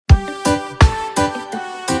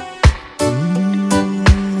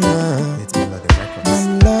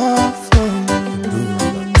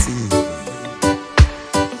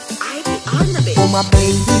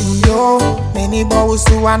was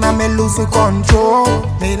so and I may lose control.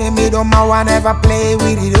 Me don't want never play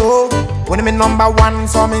with it all. When me number one,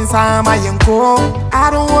 so me inside my uncle. I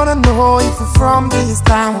don't wanna know if you're from this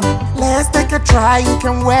town. Let's take a try, you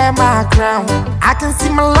can wear my crown. I can see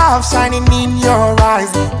my love shining in your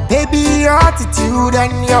eyes. Baby, your attitude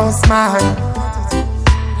and your smile.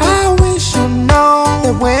 I wish you know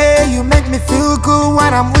the way you make me feel good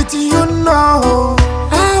when I'm with you, you know.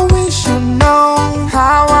 I wish you know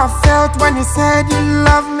how I felt when you said you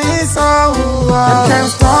love me so. Them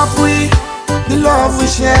can't stop we, the love we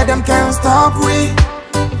share. Them can't stop we.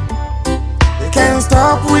 They can't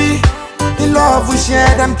stop we, the love we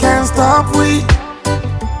share. Them can't stop we.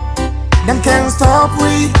 Them can't stop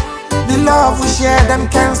we, the love we share. Them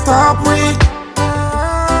can't stop we.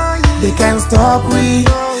 They can't stop we,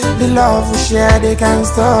 the love we share. They can't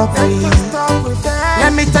stop we.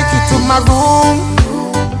 Let me take you to my room.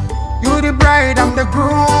 You the bride, I'm the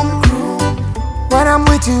groom. When I'm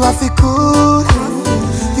with you, I feel cool.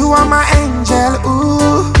 You are my angel,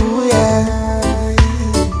 ooh, yeah.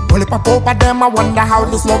 Only pop up at them, I wonder how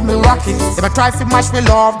this love me rock it. If I try to match me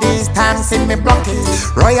love, this time see me block it.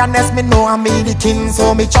 Royalness, me know I'm the king,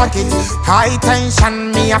 so me chuck it. High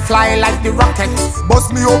tension, me I fly like the rocket.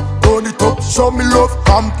 Bust me up, turn it up, show me love,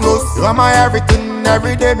 come close. You are my everything,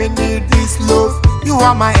 every day me need this love. You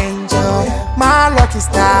are my angel, my lucky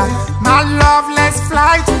star. My love, let's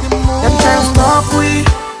fly to the moon. Them can't stop we,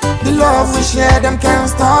 the love we share. Them can't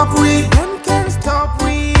stop we. Them can't stop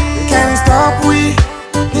we. They can't stop we,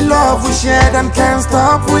 the love we share. Them can't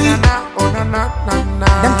stop we.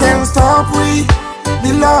 Them can't stop we,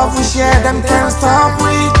 the love we share. Them can't stop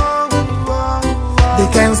we. They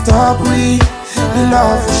can't stop we, the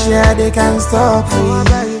love we share. They can't stop we.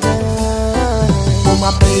 Oh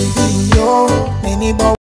my baby, yo, anybody.